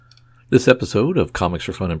This episode of Comics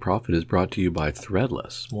for Fun and Profit is brought to you by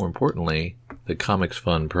Threadless. More importantly, the Comics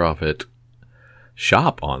Fun Profit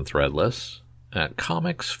shop on Threadless at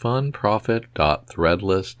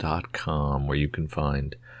comicsfunprofit.threadless.com, where you can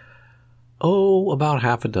find, about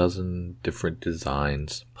half a dozen different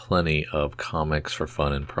designs, plenty of Comics for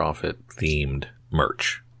Fun and Profit themed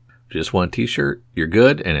merch. If you just want a t-shirt, you're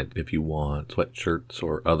good, and if you want sweatshirts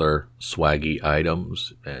or other swaggy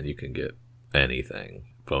items, and you can get anything.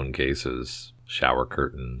 Phone cases, shower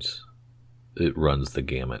curtains. It runs the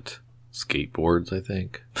gamut. Skateboards, I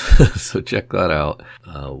think. So check that out.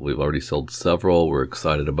 We've already sold several. We're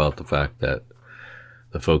excited about the fact that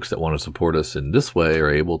the folks that want to support us in this way are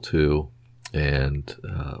able to and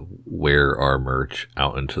wear our merch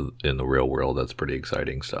out in the real world. That's pretty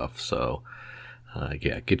exciting stuff. So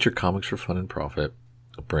get your Comics for Fun and Profit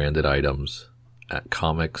branded items at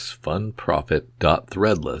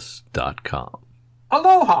comicsfunprofit.threadless.com.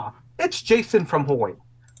 Aloha! It's Jason from Hawaii.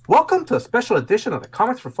 Welcome to a special edition of the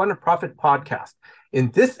Comics for Fun and Profit podcast.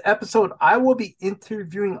 In this episode, I will be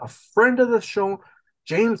interviewing a friend of the show,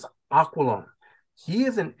 James Aquilone. He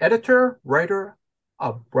is an editor, writer,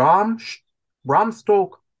 a Bram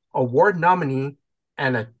Stoker Award nominee,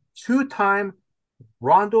 and a two-time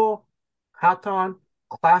Rondo Hatton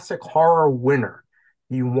Classic Horror winner.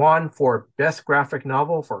 He won for Best Graphic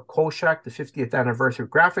Novel for Kolchak, the 50th Anniversary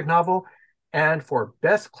Graphic Novel, and for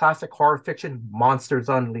Best Classic Horror Fiction, Monsters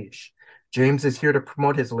Unleashed. James is here to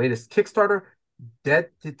promote his latest Kickstarter, Dead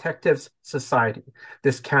Detectives Society.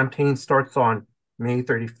 This campaign starts on May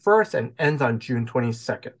 31st and ends on June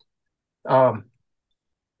 22nd.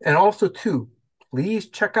 And also, too, please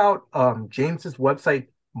check out James's website,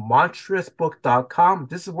 monstrousbook.com.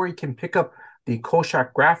 This is where you can pick up the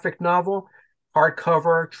Kolchak graphic novel,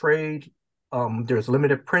 hardcover, trade. There's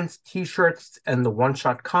limited prints, t-shirts, and the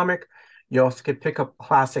one-shot comic. You also can pick up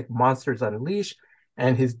classic Monsters Unleashed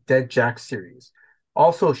and his Dead Jack series.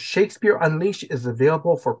 Also, Shakespeare Unleashed is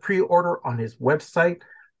available for pre-order on his website.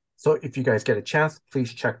 So if you guys get a chance,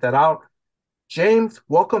 please check that out. James,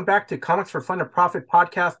 welcome back to Comics for Fun and Profit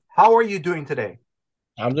podcast. How are you doing today?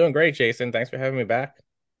 I'm doing great, Jason. Thanks for having me back.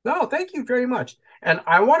 No, thank you very much. And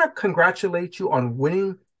I want to congratulate you on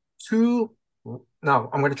winning two. Now,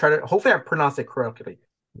 I'm going to try to, hopefully I pronounce it correctly.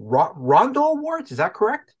 Rondo Awards, is that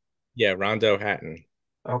correct? Yeah, Rondo Hatton.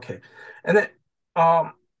 Okay. And then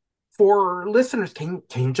for listeners, can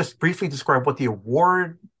you just briefly describe what the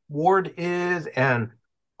award is, and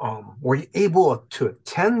were you able to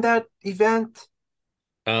attend that event?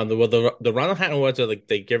 The Rondo Hatton Awards are like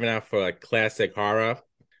they given out for like classic horror.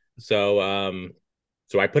 So I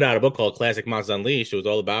put out a book called Classic Monsters Unleashed. It was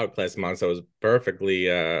all about classic monsters. So it was perfectly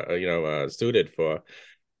suited for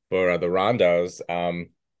the Rondos.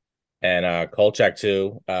 And Kolchak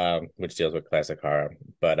too, which deals with classic horror.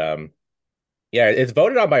 But yeah, it's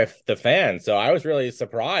voted on by the fans, so I was really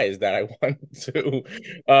surprised that I won two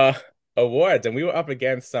awards, and we were up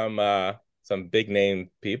against some big name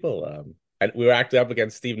people. And we were actually up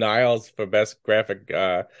against Steve Niles for best graphic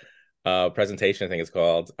presentation, I think it's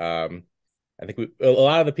called. I think a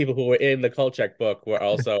lot of the people who were in the Kolchak book were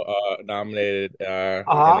also nominated,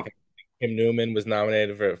 Uh-huh. and Kim Newman was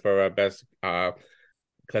nominated for best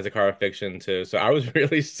classic horror fiction too. So I was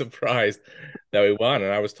really surprised that we won,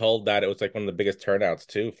 and I was told that it was like one of the biggest turnouts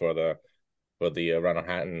too for the Ronald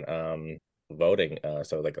Hatton voting.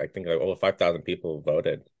 So like I think like over 5,000 people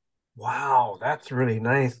voted. Wow, that's really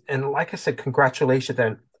nice. And like I said, congratulations.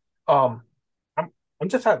 And um, I'm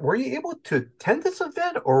just were you able to attend this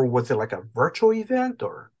event, or was it like a virtual event,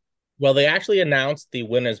 or? Well, they actually announced the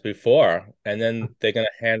winners before, and then they're gonna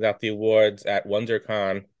hand out the awards at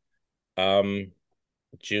WonderCon, um,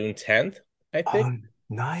 June 10th, I think. Oh,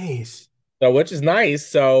 nice. So which is nice.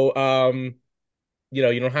 So you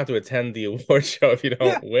don't have to attend the award show if you don't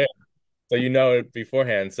Yeah. win. So you know it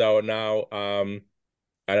beforehand. So now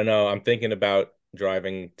I don't know. I'm thinking about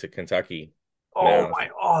driving to Kentucky Oh now. my,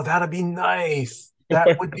 oh, that'd be nice.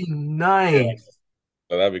 That would be Yeah, nice.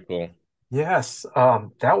 so that'd be cool. Yes,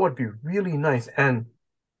 that would be really nice. And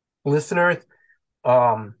listeners,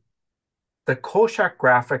 um, the Kolchak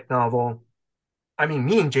graphic novel, I mean,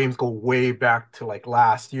 me and James go way back to like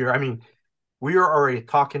last year. I mean, we were already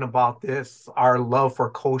talking about this, our love for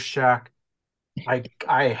Kolchak.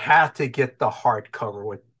 I had to get the hardcover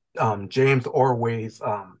with James Orway's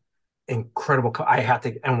incredible I had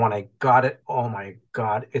to, and when I got it, oh my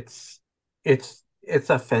God, it's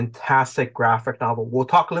a fantastic graphic novel. We'll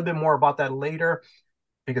talk a little bit more about that later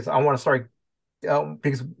because I want to start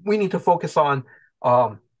because we need to focus on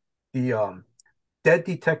um, the Dead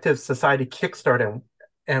Detective Society Kickstarter,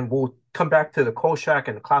 and we'll come back to the Kolchak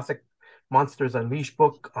and the classic Monsters Unleashed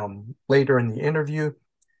book later in the interview.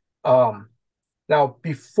 Um, Now,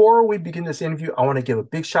 before we begin this interview, I want to give a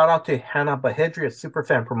big shout out to Hannah Bahedri at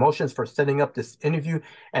Superfan Promotions for setting up this interview.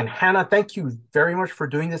 And Hannah, thank you very much for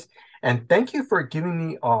doing this. And thank you for giving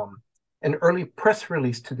me an early press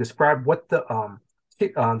release to describe what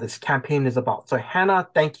this campaign is about. So Hannah,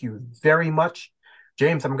 thank you very much.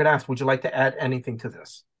 James, I'm going to ask, would you like to add anything to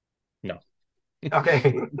this? No.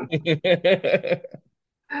 Okay.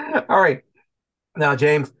 All right. Now,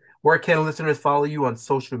 James, where can listeners follow you on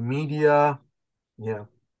social media? Yeah.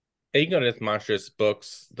 Hey, you can go to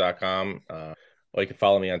monstrousbooks.com, or you can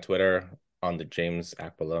follow me on Twitter on the James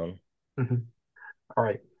Aquilone. Mhm. All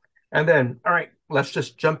right. And then, all right, let's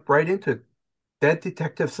just jump right into Dead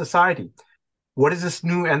Detective Society. What is this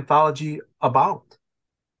new anthology about?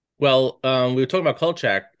 Well, we were talking about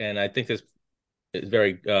Kolchak, and I think this is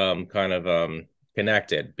very kind of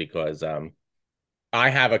connected because I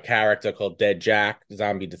have a character called Dead Jack,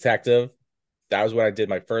 Zombie Detective. That was when I did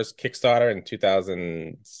my first Kickstarter in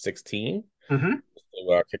 2016 Hmm.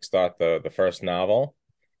 to kickstart the first novel.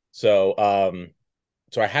 So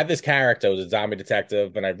so I had this character, it was a zombie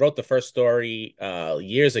detective, and I wrote the first story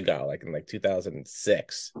years ago, like in like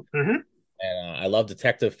 2006. Hmm. And I love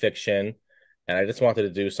detective fiction, and I just wanted to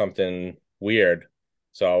do something weird.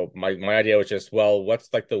 So my idea was just, well, what's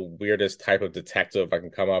like the weirdest type of detective I can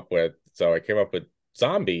come up with? So I came up with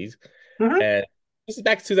zombies, Hmm. and this is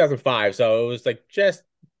back to 2005, so it was like just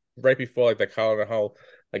right before like the kind of whole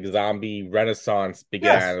like zombie renaissance Yes.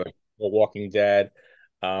 began, like The Walking Dead.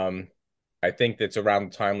 Um, I think that's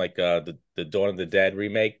around the time like the Dawn of the Dead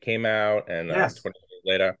remake came out, and Yes. 20 years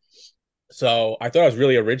later. So I thought I was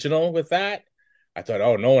really original with that. I thought,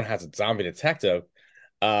 oh, no one has a zombie detective.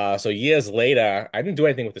 So years later, I didn't do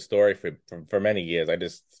anything with the story for many years. I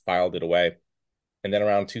just filed it away. And then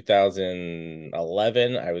around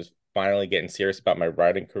 2011, I was finally getting serious about my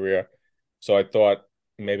writing career. So I thought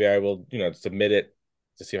maybe I will, submit it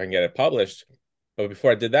to see if I can get it published. But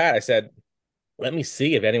before I did that, I said, let me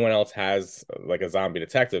see if anyone else has like a zombie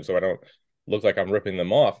detective so I don't look like I'm ripping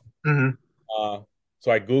them off. Hmm. Uh,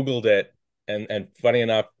 so I Googled it, and funny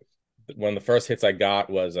enough, one of the first hits I got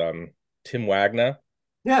was Tim Wagner.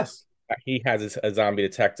 Yes. He has a zombie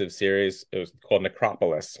detective series. It was called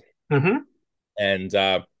Necropolis, Hmm. and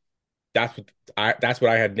that's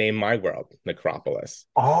what I had named my world, Necropolis.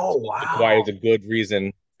 Oh, So that's why it's wow. a good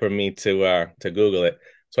reason for me to Google it.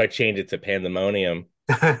 So I changed it to Pandemonium.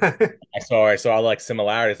 I saw like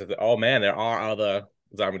similarities. I thought, oh man, there are other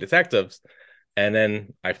zombie detectives. And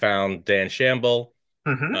then I found Dan Shamble,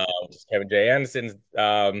 Hmm. which is Kevin J. Anderson's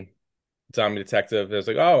zombie detective. It was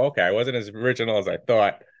like, oh, okay, I wasn't as original as I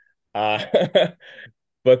thought. Uh,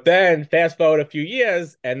 but then fast forward a few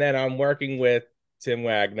years, and then I'm working with Tim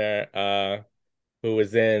Wagner, who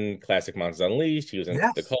was in Classic Monsters Unleashed. He was in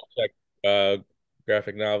the Yes. Kolchak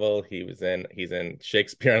graphic novel. He's in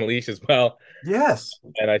Shakespeare Unleashed as well. Yes.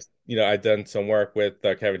 And I've done some work with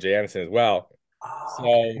Kevin J. Anderson as well. Oh, So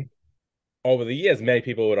okay. over the years, many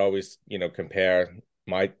people would always, compare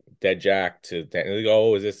my Dead Jack to Dan. They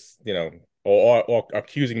go, oh, is this, or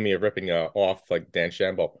accusing me of ripping off like Dan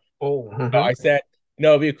Shamble. Oh, So hmm. I said, no,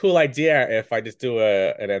 it'd be a cool idea if I just do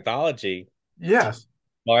an anthology, Yes.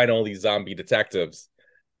 find all these zombie detectives,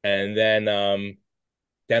 and then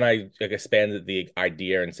I like expanded the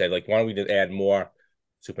idea and said, like, why don't we just add more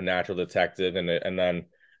supernatural detective, and then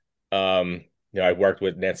um, I worked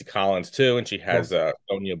with Nancy Collins too, and she has Yes.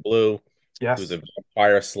 Sonia Blue, who's Yes. a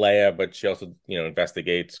vampire slayer, but she also,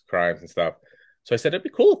 investigates crimes and stuff. So I said it'd be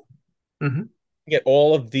cool Hmm. to get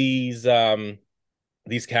all of these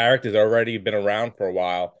characters that already been around for a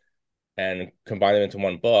while and combine them into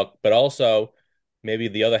one book. But also maybe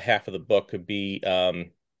the other half of the book could be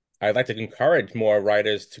I'd like to encourage more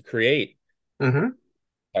writers to create Hmm.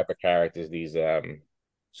 type of characters, these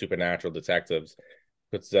supernatural detectives.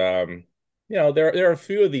 Because there are a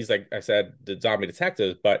few of these, like I said, the zombie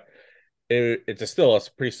detectives, but it's still a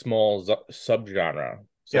pretty small subgenre.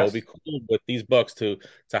 So it'd be Yes. cool with these books to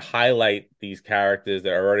highlight these characters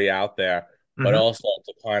that are already out there, but Hmm. also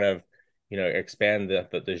to kind of expand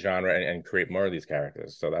the genre and create more of these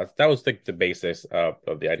characters. So that was the basis of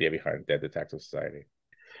the idea behind Dead Detective Society.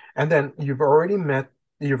 And then you've already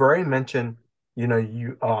mentioned,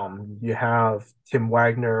 you have Tim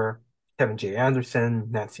Wagner, Kevin J. Anderson,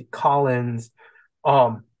 Nancy Collins.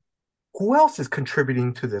 Um, who else is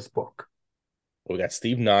contributing to this book? We got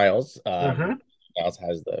Steve Niles. Hmm. Niles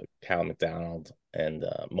has the Cal McDonald and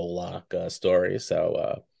Moloch story.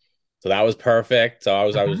 So that was perfect. So I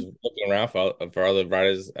was Hmm. looking around for other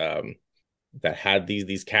writers that had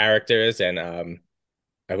these characters, and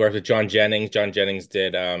I worked with John Jennings. John Jennings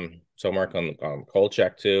did some work on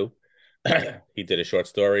Kolchak too. He did a short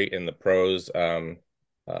story in the prose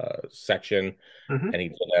section, Mm-hmm. and he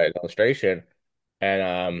did an illustration.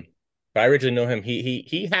 And but I originally knew him.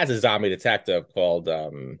 He has a zombie detective called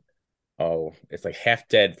oh, it's like Half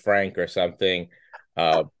Dead Frank or something,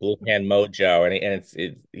 Blue Hand Mojo, and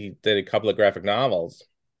he did a couple of graphic novels.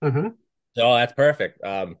 Mm-hmm. So oh, that's perfect.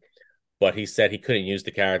 But he said he couldn't use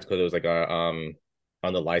the character because it was like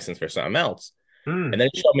on the license for something else. And Mm. then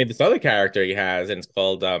he showed me this other character he has, and it's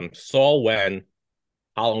called Saul Wen,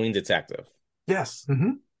 Halloween Detective, Yes.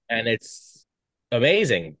 Mm-hmm. and it's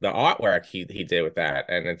amazing the artwork he did with that,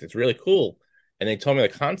 and it's really cool. And they told me the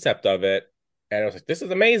concept of it, and I was like, this is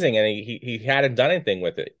amazing. And he hadn't done anything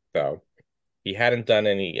with it though. He hadn't done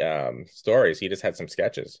any stories. He just had some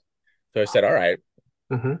sketches. So I said, all right,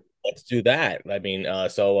 Mm-hmm. let's do that. I mean,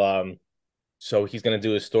 so he's gonna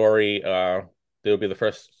do a story. It'll be the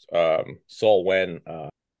first Saul Wen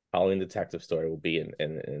Halloween detective story will be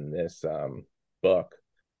in this book.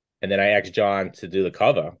 And then I asked John to do the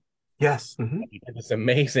cover. Yes. Mm-hmm. He did this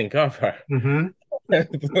amazing cover. Mm-hmm.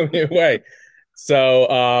 It blew me away. So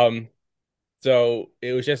so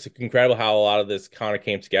it was just incredible how a lot of this kind of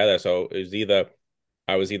came together. So it was either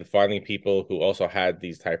I was either finding people who also had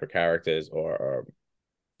these type of characters or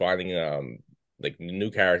finding like new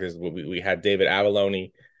characters. We had David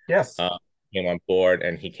Avalone Yes. uh, came on board,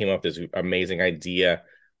 and he came up with this amazing idea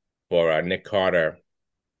for Nick Carter.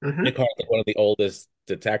 Mm-hmm. Nick Carter is one of the oldest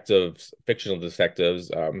detectives, fictional detectives.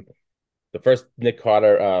 The first Nick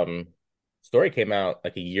Carter story came out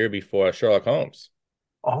like a year before Sherlock Holmes.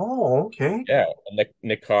 Oh, okay. Yeah, and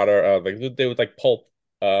Nick Carter, like they were like pulp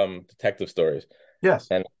detective stories, Yes.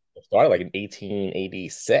 and it started like in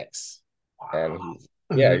 1886, and Wow. he's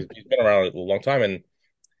yeah Mm-hmm. he's been around a long time, and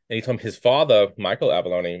he told me his father Michael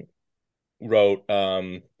Avalone wrote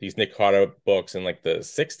these Nick Carter books in like the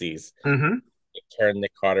 60s. Mm-hmm. It turned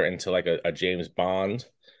Nick Carter into like a James Bond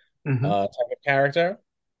Mm-hmm. type of character.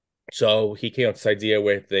 So he came up with this idea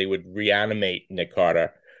where they would reanimate Nick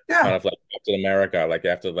Carter, kind Yeah. of like Captain America, like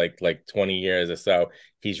after like 20 years or so,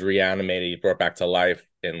 he's reanimated, he's brought back to life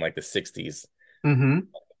in like the 60s, Mm-hmm.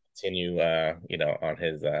 continue on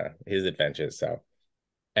his adventures. So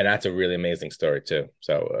and that's a really amazing story too.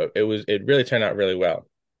 So it really turned out really well.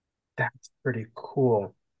 That's pretty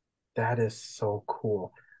cool. That is so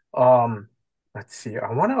cool. Um, let's see. I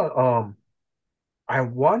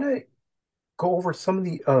wanna go over some of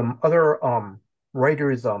the other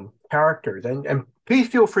writers characters and please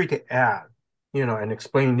feel free to add, and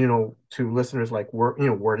explain, to listeners like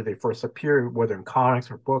where did they first appear, whether in comics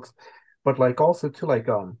or books, but like also to like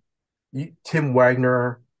Tim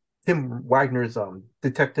Wagner. Tim Wagner's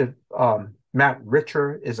detective Matt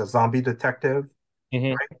Richer is a zombie detective.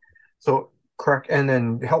 Hmm. So correct, and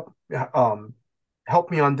then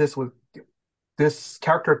help me on this with this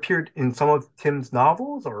character appeared in some of Tim's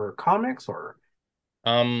novels or comics or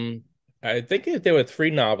Um, I think there were three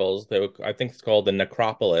novels. I think it's called the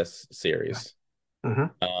Necropolis series. hmm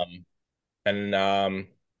Um, and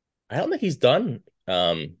I don't think he's done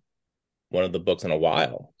one of the books in a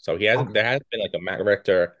while. So he hasn't. okay. There has been like a Matt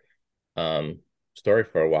Richter um story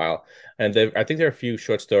for a while, and I think there are a few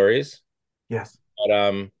short stories. Yes. But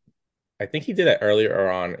I think he did that earlier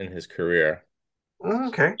on in his career.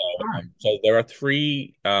 Okay. All right. So there are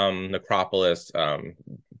three Necropolis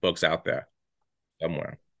books out there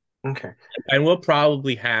somewhere, Okay. and we'll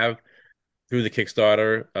probably have through the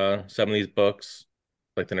Kickstarter some of these books,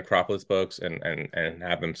 like the Necropolis books, and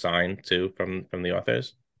have them signed too from the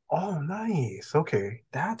authors. Oh, nice. Okay.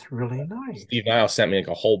 That's really nice. Steve Niles sent me like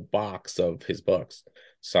a whole box of his books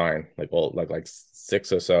signed, like all like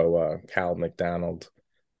six or so Cal McDonald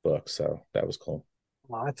books. So that was cool.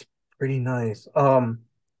 Well, that's pretty nice.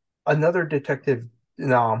 Another detective.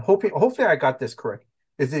 Now I'm hopefully I got this correct.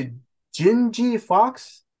 Is it Gingy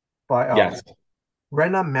Fox by Yes,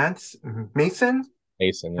 Rena Mason?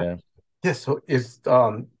 Mason. Yeah, Yes, so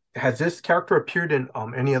has this character appeared in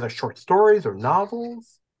any other short stories or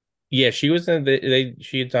novels? yeah. She was in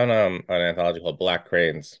she had done an anthology called Black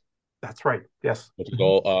Cranes, That's right. Yes. which is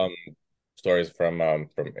Mhm. all stories from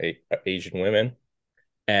Asian women,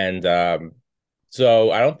 and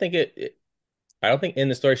so I don't think in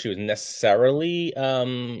the story she was necessarily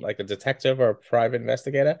like a detective or a private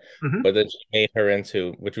investigator, Mhm. but then she made her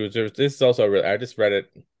into this is also really I just read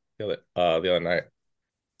it the other night.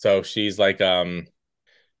 So she's like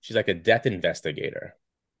a death investigator.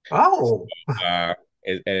 Oh, Uh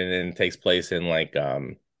and it takes place in like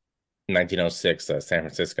 1906 San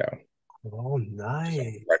Francisco, oh, so right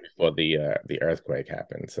nice. before the earthquake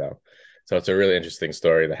happened. So it's a really interesting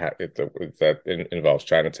story that involves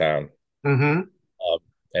Chinatown. Mm-hmm.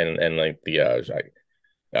 and like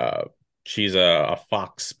uh she's a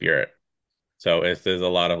fox spirit. So there's a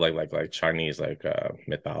lot of like Chinese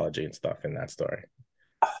mythology and stuff in that story.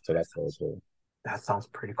 Oh, So that's really cool. that sounds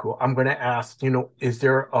pretty cool. I'm gonna ask, is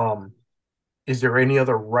there any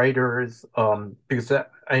other writers? Because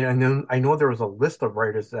I know there was a list of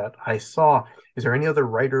writers that I saw. Is there any other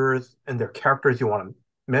writers and their characters you want to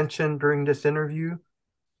mention during this interview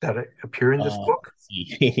that appear in this book? Let's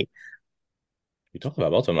see. We talked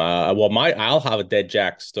about most of them. Well, I'll have a Dead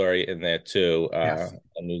Jack story in there too. Yes.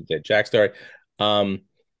 A new Dead Jack story. Um,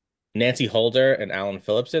 Nancy Holder and Alan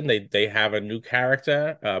Phillipson, they have a new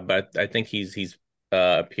character, but I think he's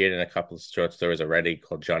appeared in a couple of short stories already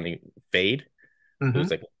called Johnny Fade, who's Mm-hmm.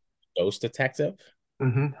 like a ghost detective.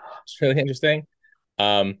 Mm-hmm. It's really interesting.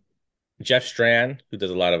 Um, Jeff Strand, who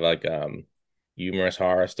does a lot of humorous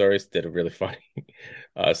horror stories, did a really funny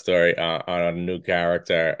story on a new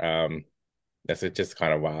character. That's just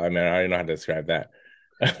kind of wild. I mean, I don't know how to describe that.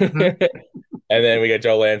 Mm-hmm. And then we got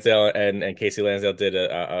Joe Lansdale and Casey Lansdale did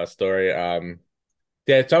a story.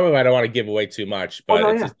 Yeah, some of it I don't want to give away too much, Oh but no,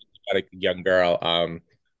 it's yeah. just about a young girl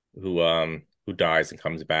who dies and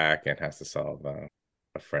comes back and has to solve a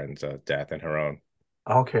friend's death and her own.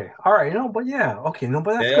 Okay. All right. No, but yeah. Okay. No,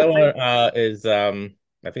 but that's The good. other one is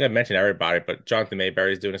I think I mentioned everybody, but Jonathan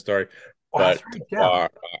Mayberry is doing a story, Oh, that's but right. so Yeah. far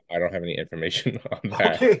I don't have any information on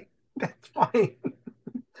that. Okay. That's fine.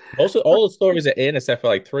 Most of all the stories are in except for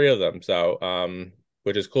like three of them, so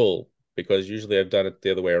which is cool because usually I've done it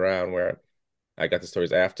the other way around where I got the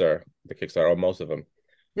stories after the Kickstarter, or most of them.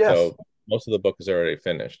 Yes. So most of the book is already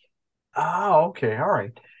finished. Oh, okay. All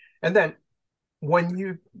right. And then when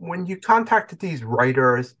you contacted these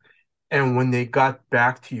writers and when they got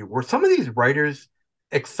back to you, were some of these writers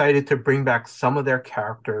excited to bring back some of their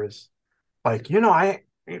characters? Like, I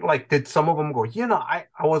like did some of them go, I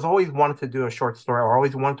was always wanted to do a short story, or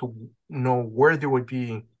always wanted to know where they would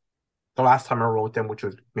be the last time I wrote them, which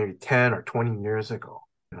was maybe 10 or 20 years ago.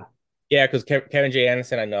 You know? Yeah, because Kevin J.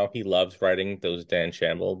 Anderson, I know he loves writing those Dan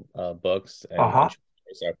Shamble books Uh-huh.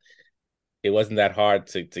 and so it wasn't that hard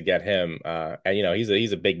to get him. And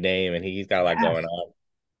he's a big name and he's got a lot going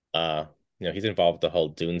Yes. on. He's involved with the whole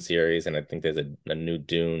Dune series, and I think there's a new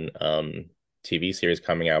Dune TV series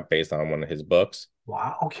coming out based on one of his books,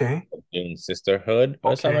 Wow. Okay. Dune Sisterhood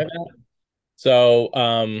or something Okay. like that. So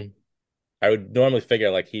I would normally figure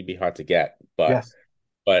like he'd be hard to get, but Yes.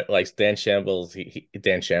 like Dan Shambles,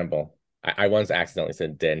 Dan Shamble. I once accidentally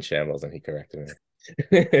said Dan Shambles and he corrected me.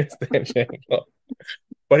 It's Dan Shamble.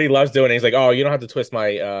 But he loves doing it. He's like, oh, you don't have to twist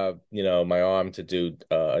my arm to do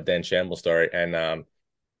a Dan Shamble story. And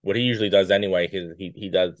what he usually does anyway, he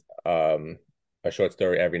does a short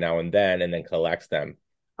story every now and then collects them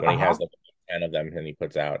when he Uh-huh. has like 10 of them and he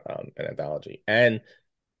puts out an anthology. And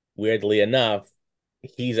weirdly enough,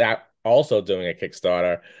 he's also doing a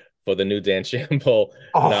Kickstarter for the new Dan Shamble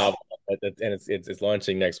Oh, novel, and it's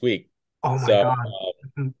launching next week. oh my So God.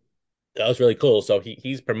 Mhm. that was really cool. So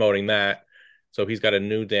he's promoting that. So he's got a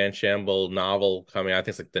new Dan Shamble novel coming out. I think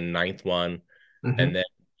it's like the ninth one, Mhm. and then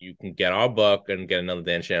you can get our book and get another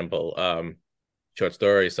Dan Shamble short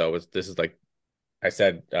story. So this is like I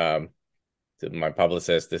said to my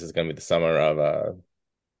publicist, this is going to be the summer of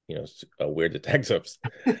weird detectives.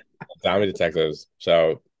 Zombie detectives.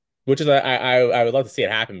 So, which is I would love to see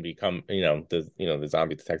it happen. Become the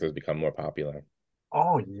zombie detectives become more popular.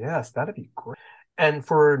 Oh, yes, that'd be great. And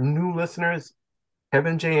for new listeners,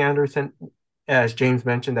 Kevin J. Anderson, as James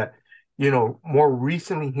mentioned, that more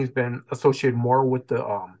recently he's been associated more with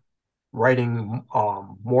the writing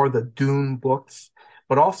more of the Dune books,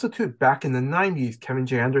 but also too back in the 90s, Kevin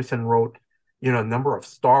J. Anderson wrote, a number of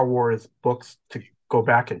Star Wars books to go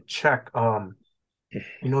back and check.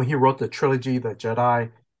 He wrote the trilogy, the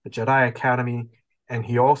Jedi Academy, and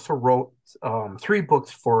he also wrote three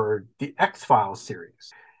books for the X-Files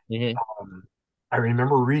series. Hmm. Um, I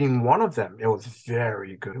remember reading one of them. It was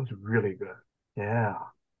very good. It was really good. Yeah.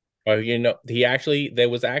 Well, there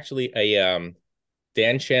was actually a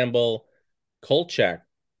Dan Shamble Kolchak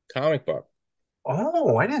comic book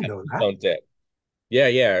Oh, I didn't that know that. Keystone did. Yeah,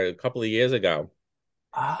 yeah, a couple of years ago,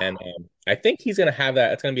 and Ah, I think he's gonna have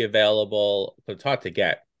that. It's gonna be available. It's hard to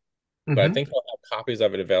get, but I hmm. think he'll have copies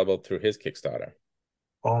of it available through his Kickstarter.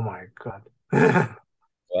 Oh my God. So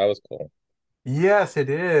that was cool. Yes, it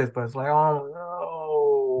is, but it's like,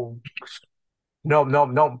 oh no, no, no,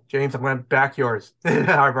 no, James, I'm gonna back yours.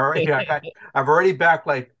 I've already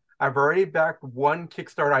backed one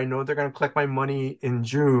Kickstarter. I know they're gonna collect my money in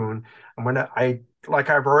June.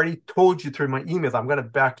 I've already told you through my emails, I'm gonna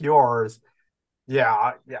back yours.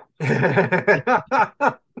 Yeah, yeah.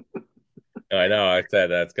 I know. I said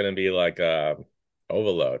that's gonna be like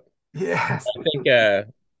overload. Yes. I think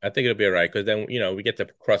I think it'll be all right because then we get to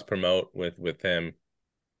cross promote with him,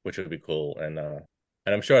 which would be cool. And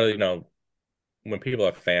I'm sure when people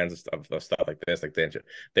are fans of stuff like this, like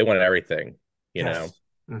they want everything, you know.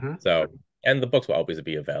 Yes. Hmm. So and the books will always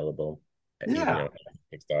be available, even Yeah.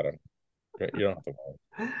 Kickstarter. You don't have to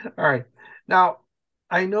worry. All right. Now,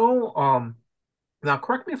 I know, now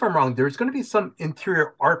correct me if I'm wrong, there's going to be some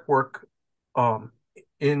interior artwork um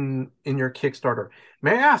in your Kickstarter.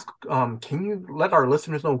 May I ask, can you let our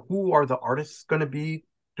listeners know who are the artists going to be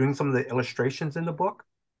doing some of the illustrations in the book?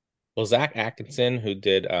 Well, Zach Atkinson, who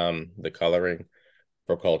did the coloring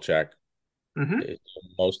for Kolchak, Mm-hmm. is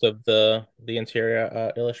most of the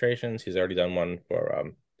interior illustrations. He's already done one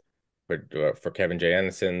for Kevin J.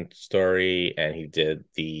 Anderson's story, and he just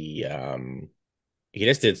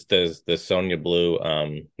did the Sonia Blue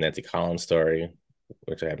Nancy Collins story,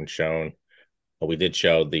 which I haven't shown. But we did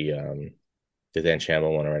show the Dan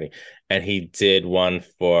Shamble one already, and he did one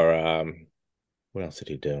for what else did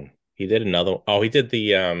he do? He did another. Oh, he did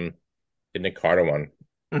the Nick Carter one,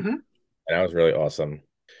 Mm-hmm. and that was really awesome.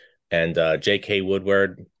 And J.K.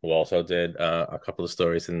 Woodward, who also did a couple of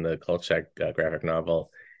stories in the Kolchak graphic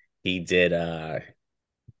novel, he did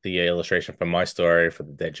the illustration from my story for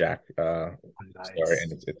the Dead Jack story,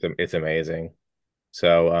 and Nice. it's amazing.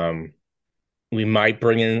 So we might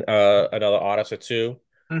bring in another artist or two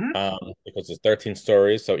Mm-hmm. because it's 13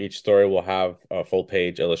 stories, so each story will have a full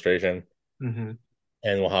page illustration, Mm-hmm.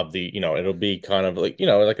 and we'll have it'll be kind of like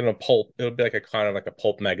like in a pulp, it'll be like a kind of like a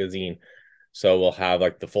pulp magazine. So we'll have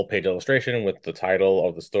like the full page illustration with the title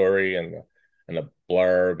of the story and the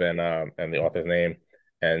blurb and the author's name,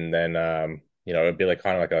 and then it'd be like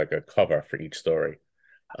kind of like a cover for each story.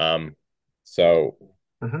 Um, so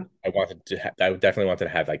Mm-hmm. I would definitely wanted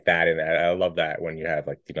to have like that in there. I love that when you have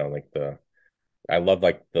like like I love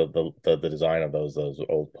like the design of those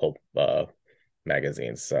old pulp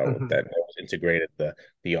magazines. So Mm-hmm. that integrated the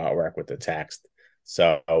artwork with the text.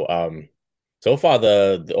 So so far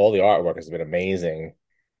all the artwork has been amazing.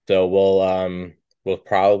 So we'll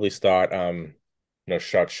probably start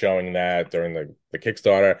start showing that during the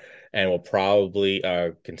Kickstarter, and we'll probably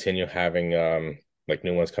continue having like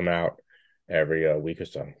new ones come out every week or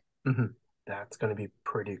so. Mm-hmm. That's going to be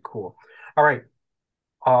pretty cool. All right.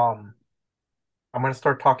 Um, I'm going to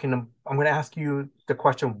start talking. I'm going to ask you the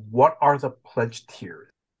question: what are the pledge tiers?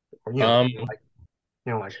 Or Um, like.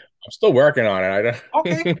 I'm still working on it. I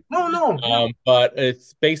Okay, don't no, no, no. but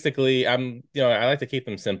it's basically I like to keep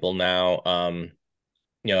them simple now.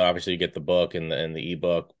 Obviously you get the book and the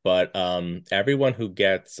ebook, but everyone who's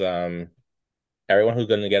going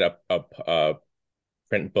to get a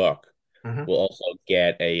print book Hmm. will also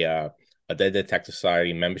get a Dead Detective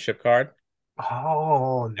Society membership card.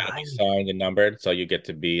 Oh, That'll be nice. signed and numbered, so you get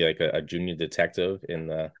to be like a junior detective in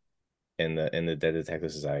the Dead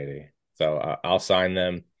Detective Society. So I'll sign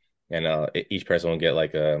them, and each person will get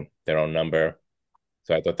like their own number.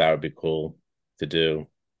 So I thought that would be cool to do.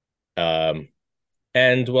 Um,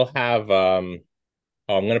 and we'll have I'm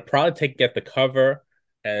gonna probably get the cover,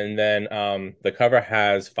 and then the cover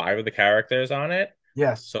has five of the characters on it.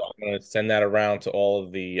 Yes. So I'm gonna send that around to all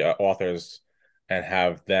of the authors and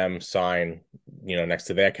have them sign, next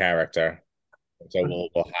to their character. So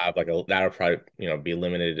we'll have like that'll probably be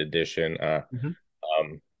limited edition. Mm-hmm.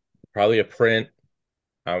 Um, Probably a print.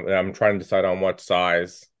 I'm trying to decide on what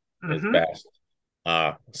size is Mm-hmm. best.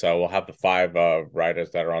 So we'll have the five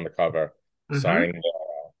writers that are on the cover Mm-hmm. signing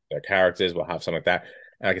their characters. We'll have something like that.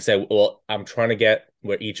 And like I said, well, I'm trying to get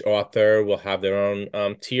where each author will have their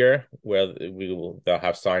own tier where they'll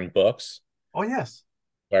have signed books. Oh, yes.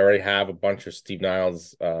 I already have a bunch of Steve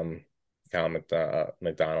Niles, Cal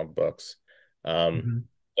McDonald books. Um, Mm-hmm.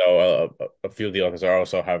 so a few of the authors I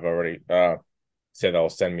also have already said they'll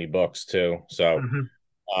send me books too. So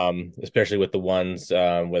Mm-hmm. especially with the ones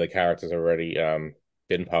where the characters already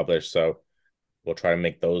been published. So we'll try to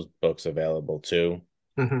make those books available too.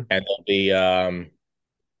 Mm-hmm. And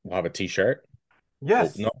we'll have a T-shirt. Well,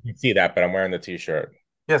 Yes. no one can see that, but I'm wearing the T-shirt.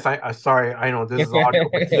 Yes, I sorry, I know this is audio,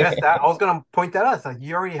 but yes, that I was gonna point that out. It's like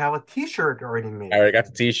you already have a t-shirt already I made. already got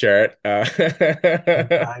the T-shirt. I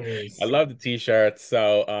Nice. love the T-shirt.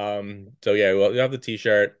 So yeah, we'll have the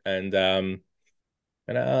T-shirt and I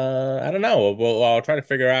don't know. I'll try to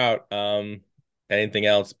figure out anything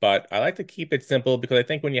else, but I like to keep it simple because I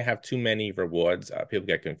think when you have too many rewards, people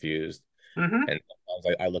get confused. Mm-hmm. And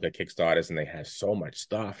sometimes I look at Kickstarters and they have so much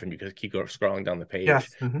stuff, and you just keep scrolling down the page. Yes.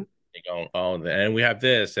 Mm-hmm. You go, oh, and we have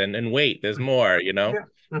this, and wait, there's more. Yeah.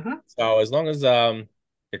 Mm-hmm. So as long as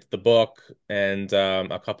it's the book and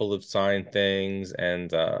a couple of signed things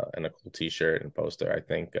and a cool T-shirt and poster, I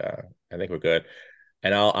think we're good.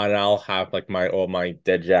 and I'll have like my all my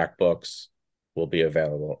Dead Jack books will be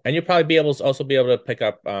available. And you'll probably be able to also be able to pick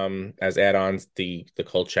up as add-ons the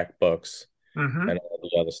Kolchak books Mm-hmm. and all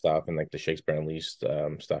the other stuff and like the Shakespeare Unleashed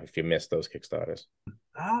stuff if you missed those Kickstarters.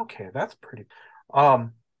 Okay, that's pretty.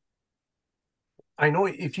 Um, I know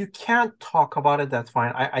if you can't talk about it, that's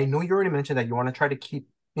fine. I know you already mentioned that you want to try to keep,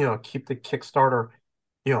 keep the Kickstarter,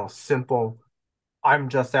 simple. I'm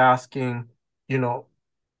just asking, you know,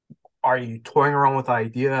 are you toying around with the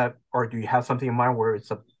idea, or do you have something in mind where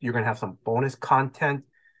you're gonna have some bonus content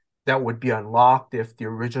that would be unlocked if the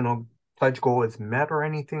original pledge goal is met or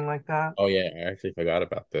anything like that? Oh yeah, I actually forgot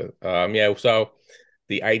about this. Yeah, so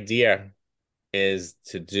the idea is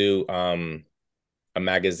to do a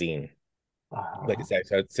magazine. Like I Uh, said,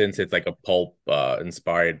 so since it's like a pulp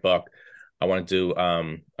inspired book, I want to do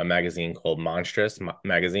a magazine called Monstrous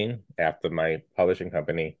Magazine after my publishing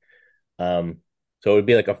company. Um, so it would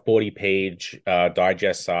be like a 40 page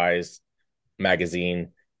digest size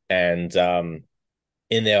magazine. And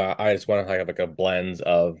in there I just want to have like a blend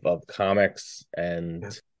of comics yeah.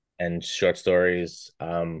 and short stories.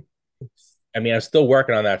 I mean, I'm still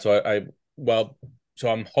working on that, so well,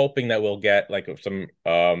 so I'm hoping that we'll get like some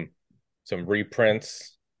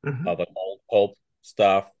reprints Hmm. of like old pulp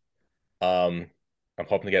stuff. Um, I'm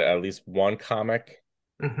hoping to get at least one comic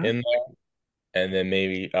Hmm. in there, and then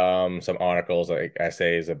maybe some articles like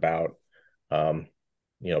essays about um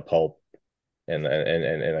pulp and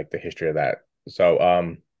like the history of that.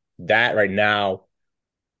 So that right now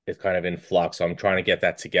is kind of in flux. So I'm trying to get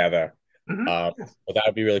that together. Hmm. Um, Yes. but that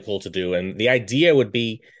would be really cool to do. And the idea would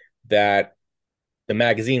be that the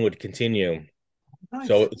magazine would continue. Nice.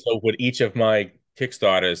 So with each of my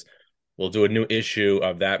Kickstarters, we'll do a new issue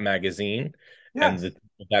of that magazine, and Yes.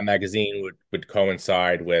 that magazine would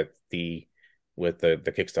coincide with the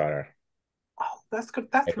Kickstarter. Oh, that's good.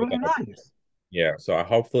 That's That's what really that- nice. Yeah, so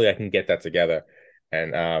hopefully I can get that together,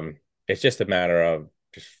 and it's just a matter of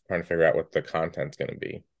just trying to figure out what the content's going to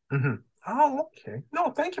be. Hmm. Oh, okay.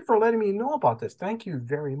 No, thank you for letting me know about this. Thank you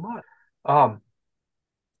very much. Um,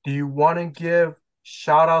 do you want to give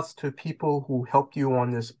shout outs to people who helped you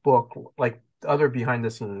on this book, like other behind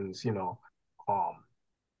the scenes, Um,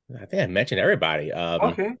 I think I mentioned everybody.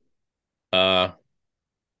 okay. Uh,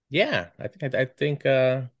 yeah, I think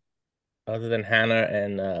other than Hannah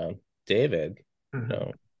and David, you Hmm.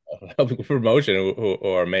 know, helping with promotion who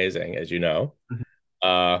are amazing, as you know. Hmm.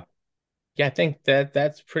 Uh, yeah, I think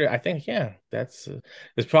that's pretty. I think yeah, that's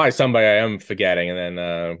there's probably somebody I am forgetting, and then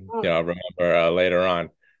Oh, I'll remember later on.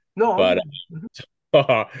 no, But yeah.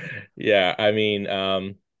 Hmm. yeah, I mean,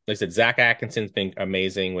 like I said, Zach Atkinson's been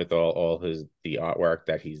amazing with all the artwork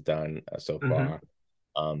that he's done so Hmm. far.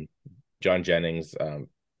 Um, John Jennings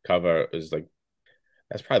cover is like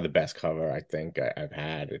that's probably the best cover I think I've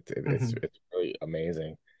had. Hmm. It's really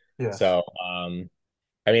amazing. Yes. So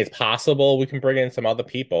I mean, it's possible we can bring in some other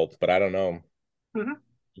people, but I don't know Hmm.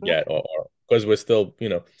 yet, Okay. or because we're still,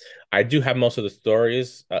 I do have most of the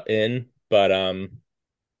stories in, but I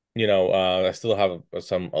still have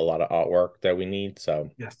a lot of artwork that we need. So,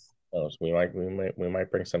 Yes. so we might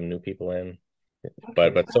bring some new people in. But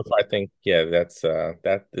Okay. but so far, I think yeah,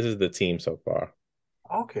 that this is the team so far.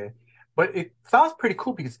 Okay. But it sounds pretty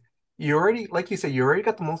cool because you already, like you said, you already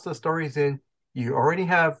got the most of the stories in. You already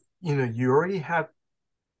have, you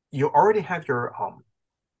already have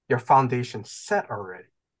your foundation set already.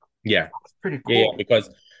 Yeah, That's pretty yeah, cool. because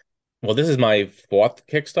well, this is my fourth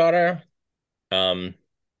Kickstarter, um,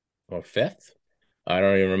 or fifth. I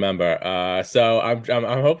don't even remember. So I'm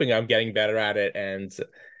hoping I'm getting better at it, and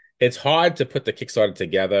it's hard to put the Kickstarter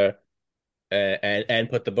together and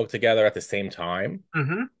put the book together at the same time.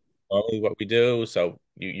 Hmm. Normally, what we do, so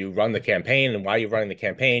you run the campaign, and while you're running the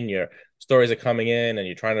campaign, your stories are coming in, and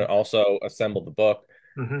you're trying to also assemble the book,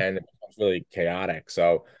 Hmm. and it becomes really chaotic.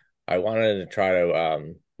 So I wanted to try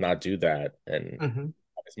to not do that, and Hmm.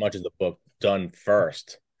 as much as the book done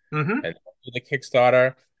first, Hmm. and do the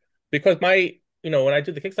Kickstarter, because when I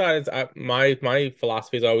do the Kickstarter, my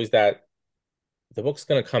philosophy is always that the book's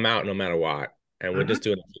going to come out no matter what. And we're just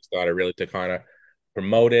Hmm. doing a Kickstarter really to kind of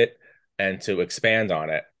promote it and to expand on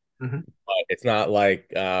it. Hmm. But it's not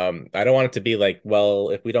like I don't want it to be like, well,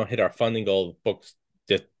 if we don't hit our funding goal, books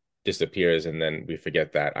just disappears and then we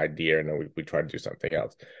forget that idea and then we try to do something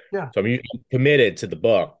else. Yeah. So I'm committed to the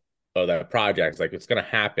book or the project. Like it's going to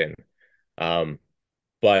happen. Um,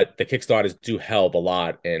 but the Kickstarters do help a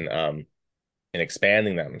lot in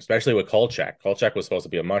expanding them, especially with Kolchak. Kolchak was supposed to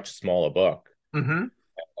be a much smaller book. Hmm.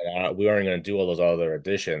 We weren't going to do all those other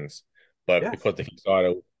additions, but Yes. because the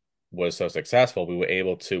Kickstarter was so successful, we were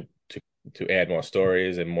able to add more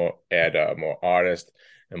stories and more add more artists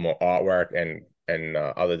and more artwork and and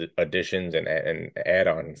other additions and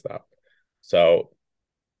add-on and stuff. So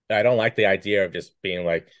I don't like the idea of just being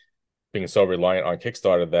so reliant on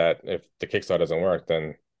Kickstarter that if the Kickstarter doesn't work,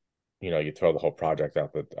 then you throw the whole project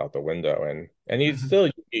out the window, and you Hmm. still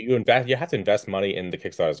you have to invest money in the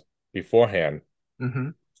Kickstarters beforehand. Hmm.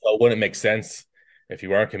 So it wouldn't make sense if you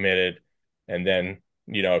weren't committed, and then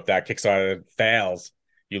if that Kickstarter fails,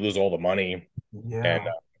 you lose all the money, and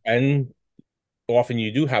Yeah. and often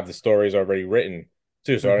you do have the stories already written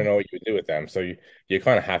too. So I don't Hmm. know what you would do with them. So you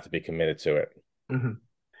kind of have to be committed to it. Hmm.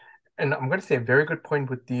 And I'm going to say a very good point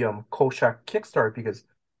with the Kolchak Kickstarter because,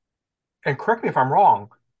 and correct me if I'm wrong,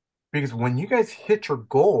 because when you guys hit your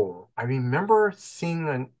goal, I remember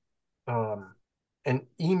seeing um, an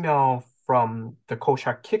email from the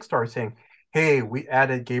Kolchak Kickstarter saying, "Hey, we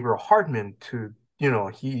added Gabriel Hardman to,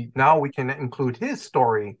 he now we can include his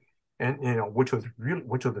story." And which was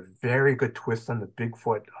a very good twist on the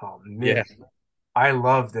Bigfoot Yeah, myth. I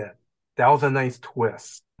loved it. That was a nice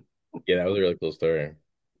twist. yeah, that was a really cool story.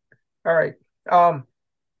 All right. Um,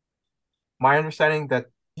 my understanding that,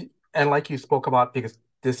 and like you spoke about, because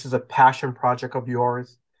this is a passion project of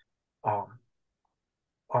yours.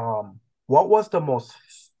 Um, what was the most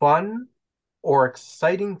fun or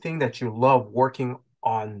exciting thing that you love working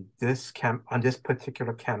on this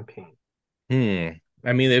particular campaign? Hmm.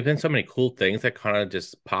 I mean, there've been so many cool things that kind of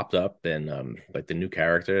just popped up, and like the new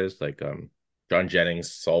characters, like John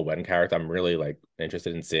Jennings' Saul Wen character. I'm really like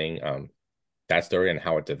interested in seeing that story and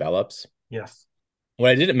how it develops. Yes. What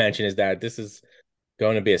I didn't mention is that this is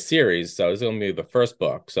going to be a series, so this is going to be the first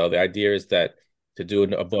book. So the idea is that to do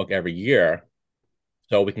a book every year,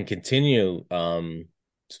 so we can continue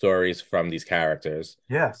stories from these characters,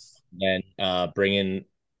 Yes. and bring in,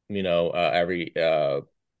 every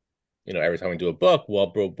time we do a book, we'll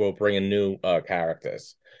bring in new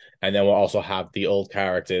characters, and then we'll also have the old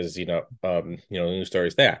characters, new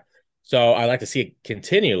stories there. So I like to see it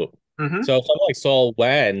continue. Mm-hmm. So something like Saul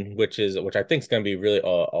Wen, which I think is going to be really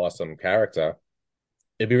awesome character.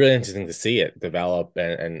 It'd be really interesting to see it develop,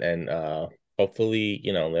 and hopefully,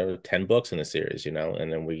 there are 10 books in the series, and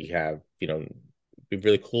then we have, be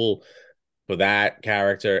really cool for that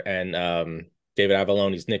character. And David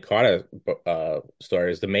Avallone's Nick Carter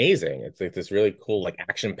story is amazing. It's like this really cool, like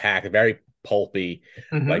action packed, very pulpy,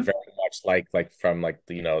 like Mm-hmm. very much like from like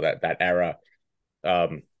that era.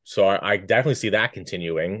 So I definitely see that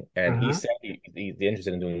continuing, and he Mm-hmm. said he's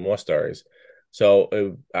interested in doing more stories. So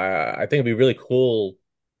I think it'd be really cool,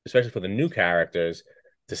 especially for the new characters,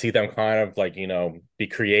 to see them kind of like be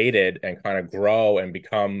created and kind of grow and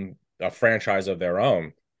become a franchise of their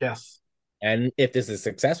own. Yes. And if this is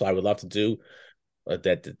successful, I would love to do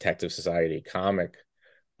that Detective Society comic,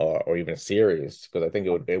 or even a series, because I think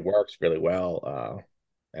it works really well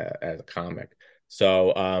as a comic.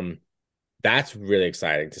 So that's really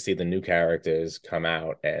exciting to see the new characters come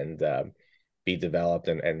out and be developed,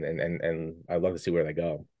 and I'd love to see where they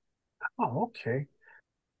go. Oh, okay.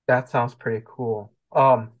 That sounds pretty cool.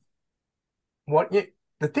 What it,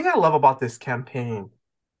 the thing I love about this campaign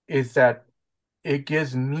is that it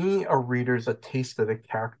gives me a readers a taste of the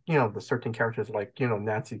character, the certain characters like,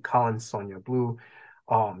 Nancy Collins, Sonia Blue,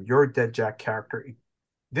 your Dead Jack character.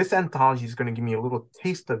 This anthology is going to give me a little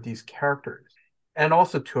taste of these characters and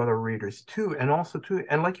also to other readers too. And also too,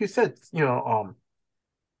 and like you said,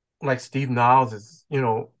 like Steve Niles is,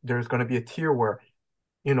 there's going to be a tier where,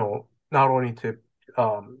 not only to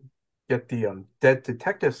um, get the Dead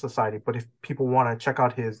Detective Society, but if people want to check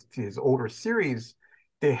out his older series,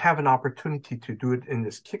 they have an opportunity to do it in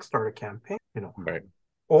this Kickstarter campaign. Right.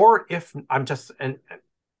 Or if I'm just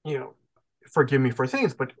you know, forgive me for saying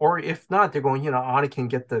this, but or if not, they're going, I can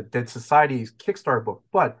get the Dead Society's Kickstarter book.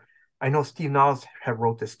 But I know Steve Niles have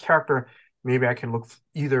wrote this character. Maybe I can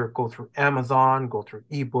either go through Amazon, go through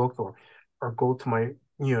ebook, or go to my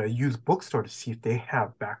used bookstore to see if they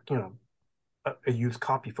have back a used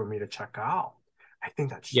copy for me to check out. I think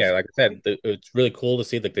that's Yeah, just like I said, it's really cool to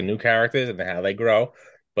see like the new characters and how they grow,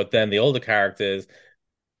 but then the older characters,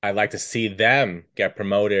 I'd like to see them get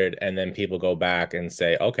promoted, and then people go back and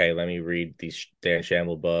say, okay, let me read these Dan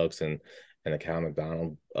Shamble books and the Cal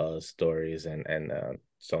McDonald stories, and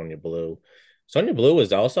Sonia Blue. Sonia Blue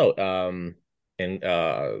was also in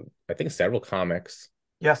I think several comics,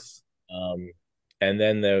 yes. um and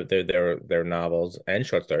then their novels and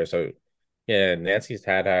short stories. So yeah, Nancy's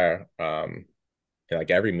had her in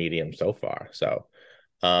like every medium so far. So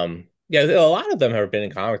yeah, a lot of them have been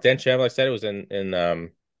in comics. Dan Shamble, like I said, it was in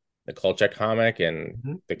the Kolchak comic, and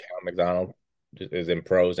Hmm. the Count McDonald is in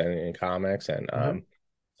prose and in comics, and Hmm.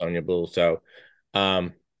 Sonya Blue. So,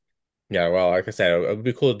 um, yeah, well, like I said, it would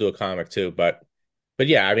be cool to do a comic too, but but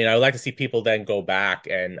yeah, I mean, I would like to see people then go back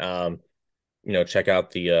and check out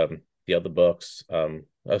the other books.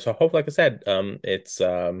 So hope, like I said, it's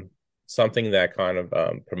something that kind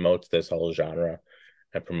of promotes this whole genre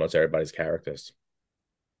and promotes everybody's characters.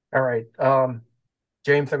 All right.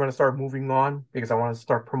 James, I'm going to start moving on because I want to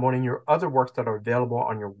start promoting your other works that are available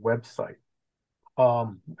on your website.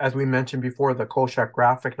 As we mentioned before, the Kolchak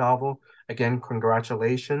graphic novel. Again,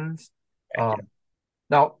 congratulations. Thank you. Um,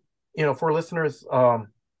 Now, for listeners,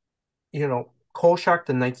 Kolchak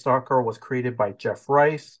the Night Stalker was created by Jeff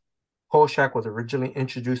Rice. Kolchak was originally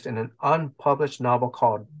introduced in an unpublished novel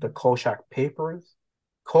called The Kolchak Papers.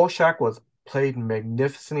 Kolchak was played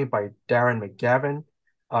magnificently by Darren McGavin.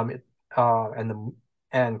 Um, it,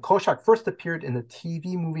 and Kolchak first appeared in the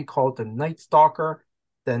TV movie called The Night Stalker,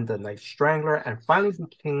 then The Night Strangler, and finally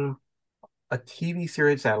became a TV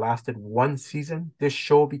series that lasted one season. This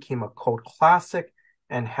show became a cult classic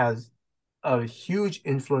and has a huge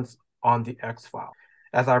influence on the X-Files.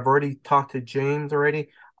 As I've already talked to James already,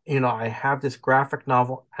 I have this graphic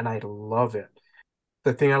novel and I love it.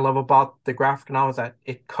 The thing I love about the graphic novel is that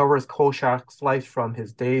it covers Kolchak's life from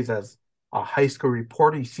his days as a high school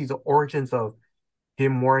reporter. You see the origins of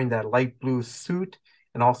him wearing that light blue suit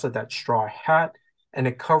and also that straw hat. And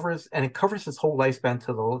it covers his whole lifespan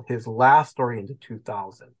to his last story in the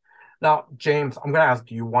 2000s. Now, James, I'm going to ask,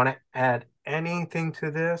 do you want to add anything to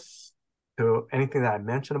this? To anything that I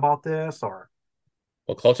mentioned about this, or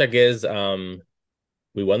Well, Kolchak is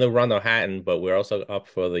we won the Rondo Hatton, but we're also up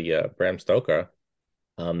for the Bram Stoker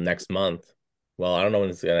next month. Well, I don't know when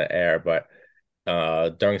it's gonna air, but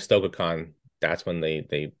during StokerCon, that's when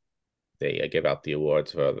they give out the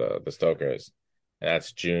awards for the Stokers. And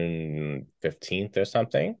that's June 15th or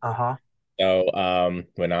something. uh-huh. So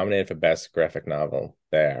we're nominated for best graphic novel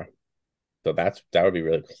there. So that would be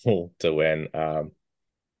really cool to win.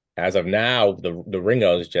 As of now, the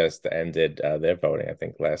Ringos just ended their voting, I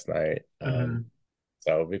think, last night. Hmm.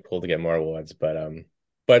 So it'd be cool to get more awards.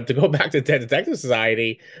 But to go back to Dead Detective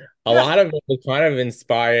Society, a Yeah. lot of it was kind of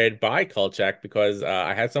inspired by Kolchak because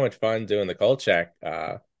I had so much fun doing the Kolchak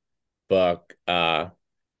book that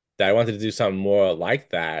I wanted to do something more like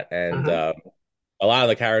that. And Hmm. a lot of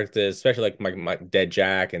the characters, especially like my Dead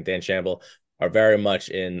Jack and Dan Shamble, are very much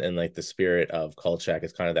in like the spirit of Kolchak.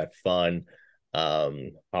 It's kind of that fun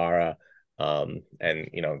horror and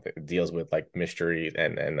deals with like mysteries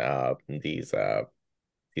and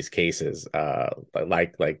these cases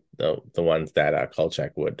like the ones that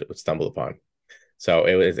Kolchak would stumble upon. So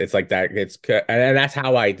it's like that. And that's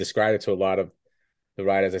how I describe it to a lot of the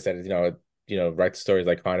writers. I said, write the stories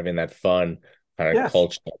like kind of in that fun kind of Yes.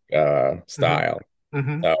 Kolchak Hmm. style.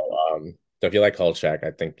 Hmm. So so if you like Kolchak, I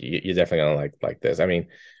think you're definitely gonna like this. I mean,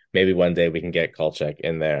 maybe one day we can get Kolchak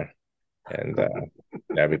in there, and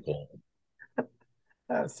that'd be cool.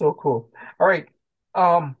 That's so cool. All right.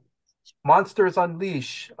 Um, Monsters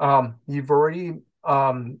Unleash. You've already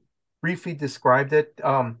briefly described it.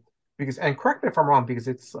 Because and correct me if I'm wrong, because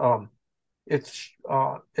it's an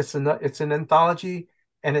anthology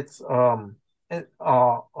and it's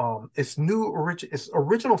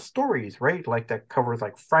original stories, right? Like that covers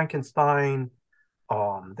like Frankenstein,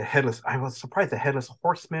 the headless. I was surprised the headless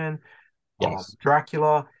horseman, Yes.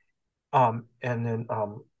 Dracula, and then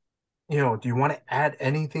do you want to add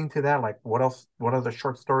anything to that? Like what else? What other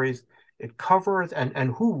short stories it covers,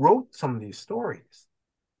 and who wrote some of these stories?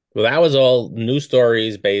 Well, that was all new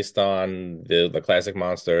stories based on the classic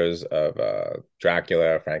monsters of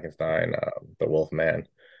Dracula, Frankenstein, the Wolfman.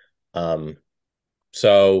 Um,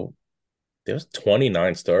 so there's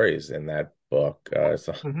 29 stories in that book. It's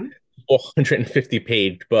a Mm-hmm. 450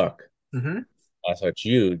 page book. Mm-hmm. So it's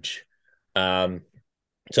huge. Um,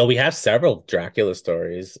 so we have several Dracula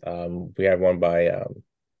stories. We have one by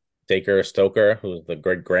Dacre Stoker, who's the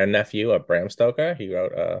great grandnephew of Bram Stoker. He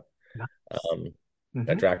wrote Nice. um, a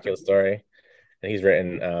Mm-hmm. Dracula story, and he's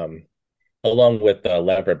written along with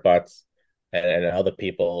Leverett Butts and other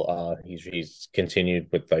people. He's continued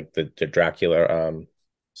with like the Dracula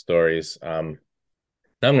stories. Now I'm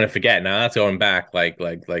gonna forget. Now that's going back like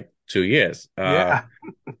 2 years. Yeah.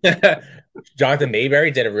 Jonathan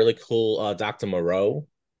Mayberry did a really cool Dr. Moreau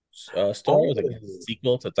story. It Oh. was like a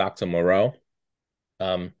sequel to Dr. Moreau.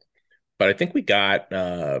 Um, but I think we got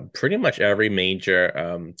pretty much every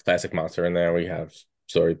major classic monster in there. We have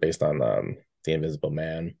stories based on the Invisible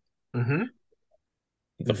Man, Mm-hmm.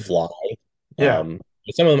 the Fly. Yeah.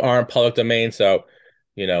 Some of them aren't public domain, so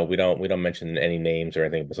we don't mention any names or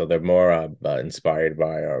anything. But so they're more inspired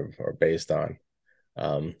by or based on.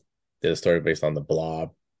 Um, there's a story based on the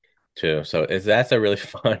Blob too. So that's a really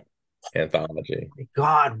fun anthology. My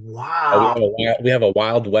God. Oh, Wow. we have a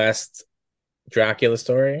Wild West Dracula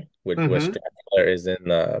story, which Mm-hmm. Dracula is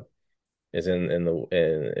in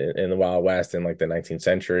the Wild West in like the 19th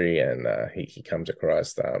century, and he comes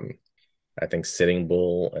across I think Sitting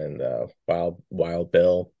Bull and Wild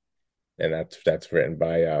Bill, and that's written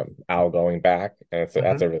by Al going back, and that's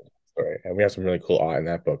Mm-hmm. a really cool story, and we have some really cool art in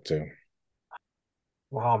that book too.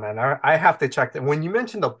 Wow, man, I have to check that. When you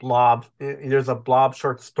mentioned the Blob, there's a Blob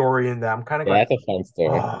short story in there. I'm kind of Yeah, like, that's a fun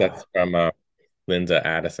story. oh, That's from Linda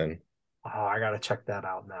Addison. oh, I gotta check that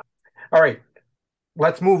out now. All right,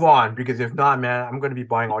 let's move on because if not, man, I'm going to be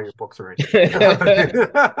buying all your books already.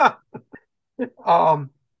 Um,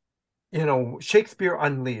 Shakespeare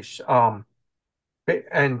Unleashed.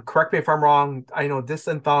 And correct me if I'm wrong. I know this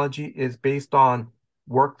anthology is based on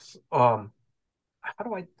works. How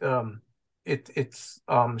do I? It's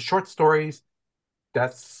short stories.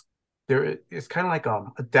 That's there. It's kind of like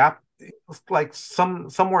adapt. It's like some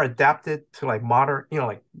were adapted to like modern.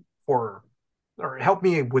 Like for or help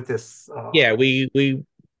me with this. Yeah, we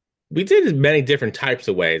did it many different types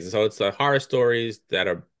of ways. So it's the horror stories that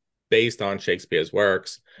are based on Shakespeare's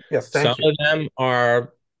works. Yes, Some thank you. of them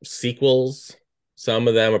are sequels, some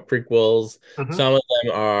of them are prequels, Hmm. some of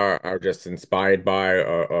them are just inspired by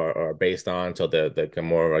or based on, so they're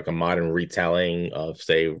more like a modern retelling of,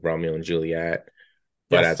 say, Romeo and Juliet,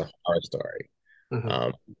 but as Yes. a horror story. Hmm.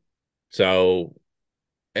 Um, so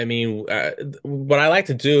I mean, what I like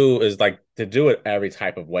to do is like to do it every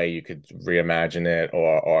type of way you could reimagine it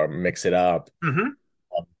or mix it up. Hmm.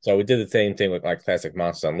 So we did the same thing with like classic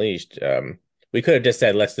Monsters Unleashed. We could have just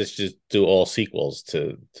said let's just do all sequels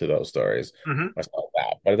to those stories Hmm. or something like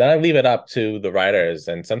that. But then I leave it up to the writers,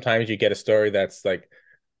 and sometimes you get a story that's like,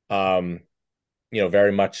 um,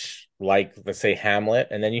 very much like, let's say, Hamlet,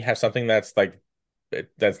 and then you have something that's like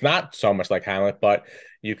that's not so much like Hamlet, but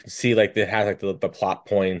you can see like it has like the plot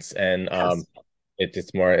points, and Yes.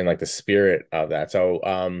 it's more in like the spirit of that. So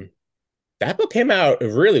that book came out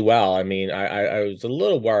really well. I mean, I was a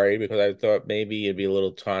little worried because I thought maybe it'd be a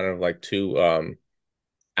little kind of like too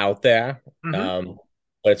out there. Hmm. Um,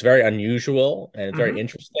 but it's very unusual and it's very Hmm.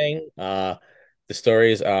 interesting. The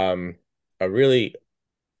stories are really,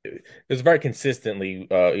 it's very consistently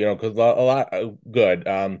because a lot good.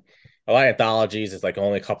 A lot of anthologies, it's like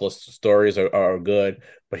only a couple of stories are good,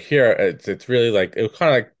 but here it's really like it was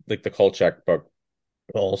kind of like the Kolchak book.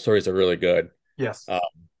 All stories are really good. Yes. Uh,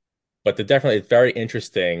 but definitely it's very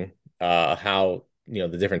interesting how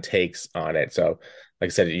the different takes on it. So like I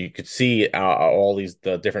said, you could see all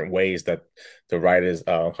the different ways that the writers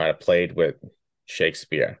kind of played with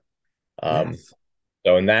Shakespeare. Um, Yes.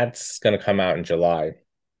 and that's going to come out in July.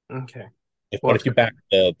 Okay. Well, But it's if you good. back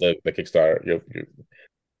the Kickstarter,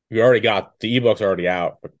 you already got the ebooks are already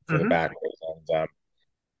out for the Hmm. backers,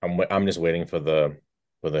 and I'm just waiting for the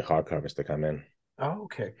hardcovers to come in. Oh,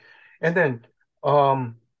 okay. And then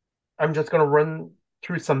um I'm just gonna run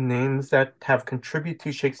through some names that have contributed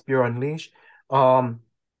to Shakespeare Unleashed. Um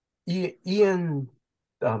Ian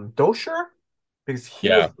Dosher, because he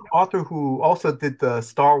was Yeah, the author who also did the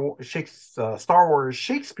Star Wars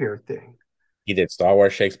Shakespeare thing. he did Star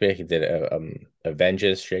Wars Shakespeare. He did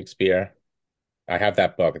Avengers Shakespeare. I have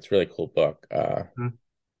that book. It's a really cool book. Mhm.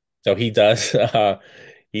 So he does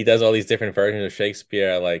all these different versions of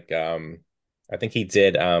Shakespeare. Like I think he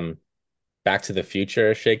did Back to the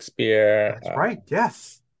Future Shakespeare. That's right.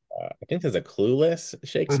 Yes. I think there's a Clueless Mhm.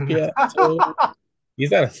 Shakespeare too. He's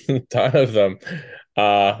done a ton of them,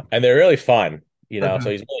 and they're really fun. So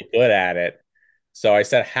Mhm. he's really good at it. So I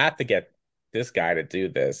said I had to get this guy to do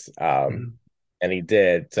this, Mhm. and he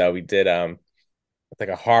did. So we did it's like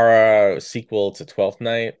a horror sequel to Twelfth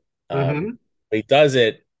Night. Mhm. But he does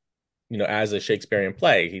it, as a Shakespearean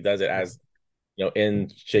play. He does it Yes. as, in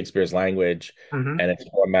Shakespeare's language, Mhm. and it's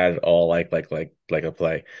formatted all like a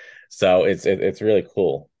play. So it's really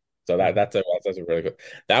cool. So Mhm. that's a really good.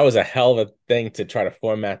 That was a hell of a thing to try to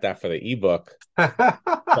format that for the ebook.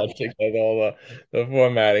 Like to get all the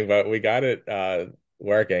formatting, but we got it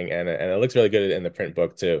working, and it looks really good in the print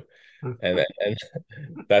book too. And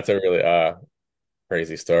that's a really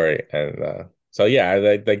crazy story. And so yeah,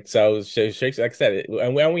 like so Shakespeare, like I said,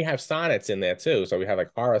 and we have sonnets in there too. So we have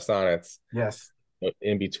like horror sonnets Yes.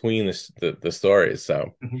 in between the stories.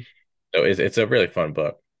 Mhm. So it's a really fun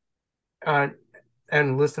book. Uh,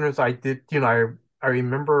 and listeners, I did, I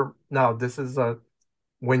remember now this is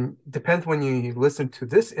when depends when you listen to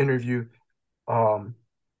this interview, um,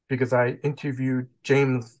 because I interviewed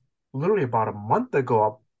James literally about a month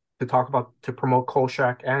ago to talk about to promote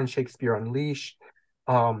Kolchak and Shakespeare Unleashed.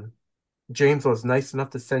 Um, James was nice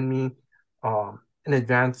enough to send me an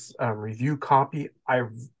advance review copy.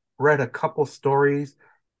 I've read a couple stories,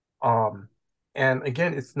 um, and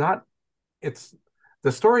again, it's not. it's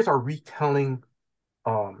the stories are retelling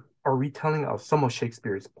of some of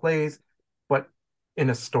Shakespeare's plays, but in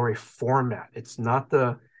a story format. It's not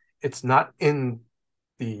in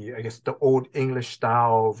the, I guess, the old English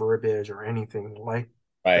style verbiage or anything like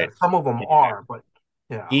that. Right. Some of them Yeah. are, but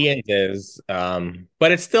yeah. Ian is,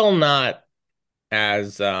 but it's still not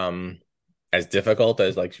as as difficult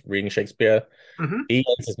as like reading Shakespeare. Mm-hmm,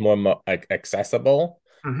 Egan's is more like accessible.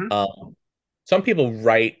 mm-hmm. Um, some people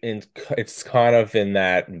write in it's kind of in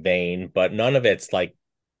that vein, but none of it's like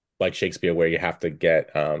Shakespeare where you have to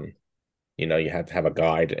get you have to have a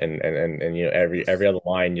guide and every other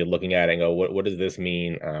line you're looking at it and go, what does this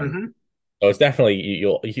mean? Mm-hmm. So it's definitely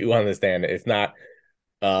you understand it. It's not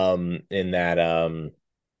in that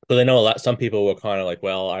because I know a lot some people were kind of like,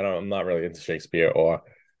 well, I'm not really into Shakespeare or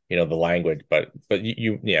the language, but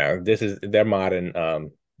yeah, this is their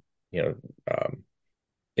modern you know um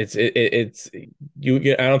it's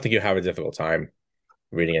I don't think you have a difficult time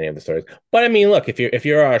reading any of the stories. But I mean, look, if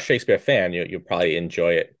you're a Shakespeare fan, you'll probably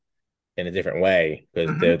enjoy it in a different way because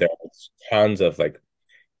Mm-hmm. there are tons of like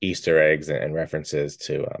Easter eggs and references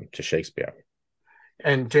to Shakespeare.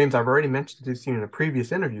 And James, I've already mentioned this in a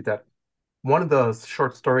previous interview that one of the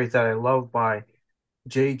short stories that I love by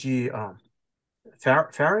J.G.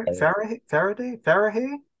 Faraday?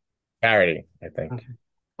 Parody, I think. Okay.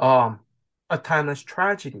 Um, A Timeless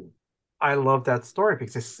Tragedy. I love that story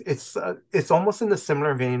because it's almost in the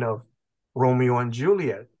similar vein of Romeo and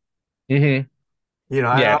Juliet. Hmm. You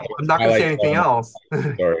know, Yeah, I'm not I going to say like anything else,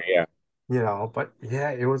 story. Yeah, but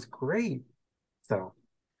yeah, it was great. So,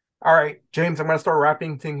 all right, James, I'm going to start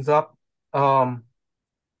wrapping things up. Um,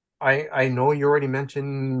 I know you already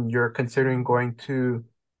mentioned you're thinking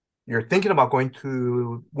about going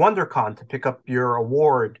to WonderCon to pick up your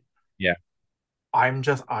award. yeah. I'm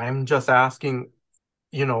just asking,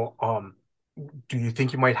 you know, do you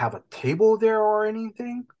think you might have a table there or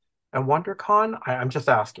anything at WonderCon? I'm just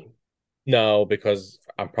asking. No, because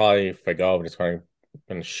I'm probably if I go, I'm just going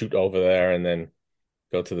to shoot over there and then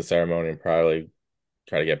go to the ceremony and probably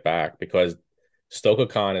try to get back because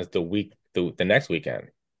StokerCon is the next weekend.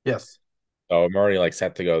 Yes. So I'm already like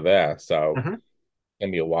set to go there. So Hmm. it's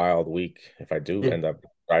gonna be a wild week if I do Yeah. end up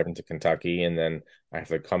driving to Kentucky and then I have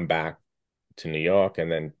to come back to New York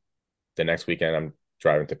and then the next weekend I'm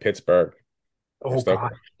driving to Pittsburgh for Oh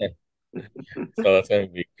Stoker. God, So that's gonna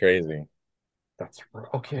be crazy. that's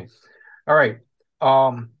okay. All right.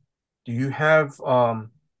 Um, do you have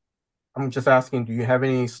I'm just asking, do you have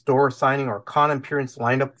any store signing or con appearance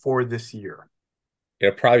lined up for this year?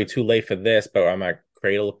 It'll probably be too late for this, but I'm at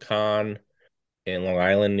Cradle Con in Long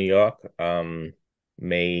Island, New York,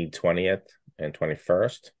 May 20th and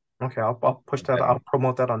 21st. Okay, I'll push that. I'll And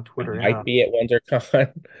promote that on I Twitter. Yeah. might be at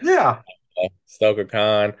WonderCon, Yeah.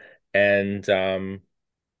 StokerCon, and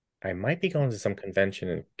I might be going to some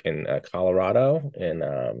convention in Colorado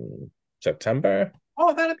in September.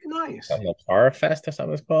 Oh, that'd be nice. Something like Horror Fest or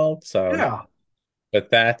something it's called. So, Yeah. but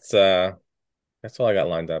that's all I got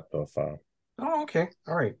lined up so far. Oh, okay.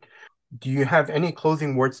 All right. Do you have any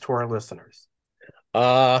closing words to our listeners?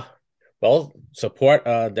 Uh, well, support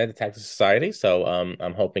Dead Detective Society. So,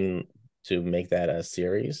 I'm hoping to make that a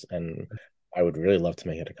series, and I would really love to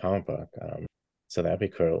make it a comic book. So that'd be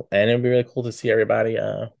cool, and it'd be really cool to see everybody,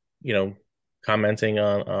 you know, commenting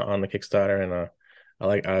on the Kickstarter, and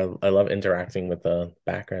I love interacting with the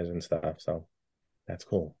backers and stuff. So that's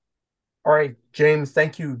cool. All right, James,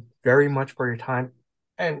 thank you very much for your time.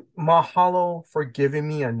 And mahalo for giving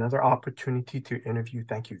me another opportunity to interview.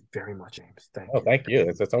 Thank you very much, James. Thank Oh, you. thank you.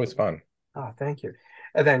 It's always fun. Ah, thank you.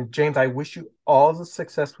 And then, James, I wish you all the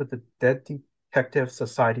success with the Dead Detective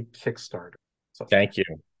Society Kickstarter. So Thank you.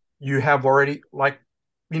 you have already,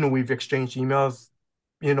 we've exchanged emails,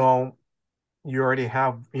 you know, you already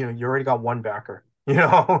got one backer, you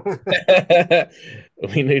know.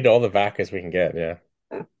 We need all the backers we can get. Yeah.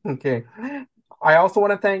 Okay. I also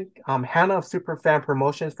want to thank Hannah of Superfan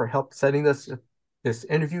Promotions for help setting this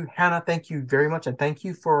interview. Hannah, thank you very much, and thank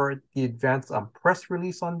you for the advance press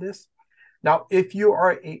release on this. Now, if you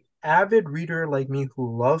are a avid reader like me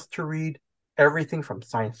who loves to read everything from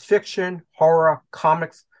science fiction, horror,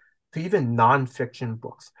 comics, to even nonfiction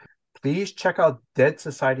books, please check out Dead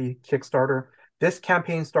Society Kickstarter. This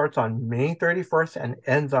campaign starts on May 31st and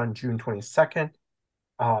ends on June 22nd.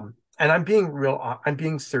 And I'm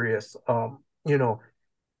being serious.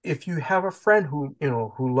 If you have a friend who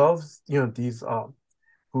loves,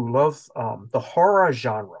 who loves the horror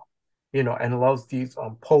genre, and loves these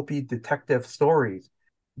pulpy detective stories,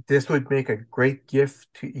 this would make a great gift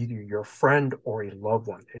to either your friend or a loved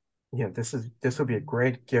one. This would be a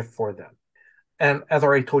great gift for them. And as I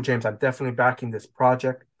already told James, I'm definitely backing this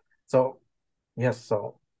project. So Yes,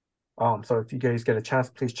 so if you guys get a chance,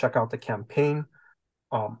 please check out the campaign.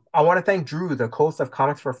 I want to thank Drew, the host of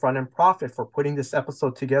Comics for Fun and Profit, for putting this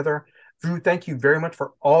episode together. Drew, thank you very much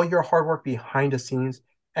for all your hard work behind the scenes.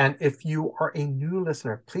 And if you are a new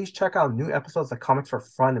listener, please check out new episodes of Comics for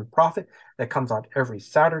Fun and Profit that comes out every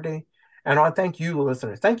Saturday. And I want to thank you,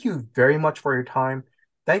 listeners. Thank you very much for your time.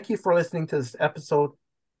 Thank you for listening to this episode.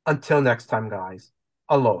 Until next time, guys.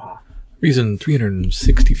 Aloha. Reason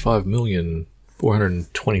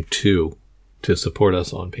 365,422 to support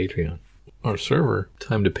us on Patreon. Our server,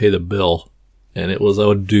 time to pay the bill, and it was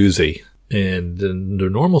a doozy. And in the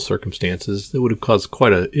normal circumstances, it would have caused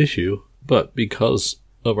quite an issue, but because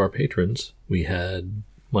of our patrons, we had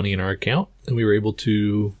money in our account, and we were able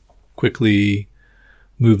to quickly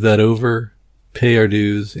move that over, pay our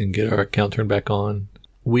dues, and get our account turned back on.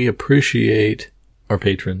 We appreciate our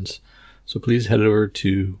patrons, so please head over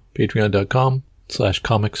to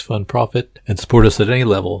patreon.com/comicsfunprofit and support us at any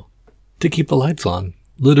level to keep the lights on.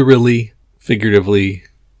 Literally, figuratively,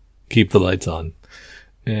 keep the lights on.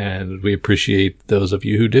 And we appreciate those of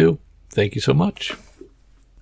you who do. Thank you so much.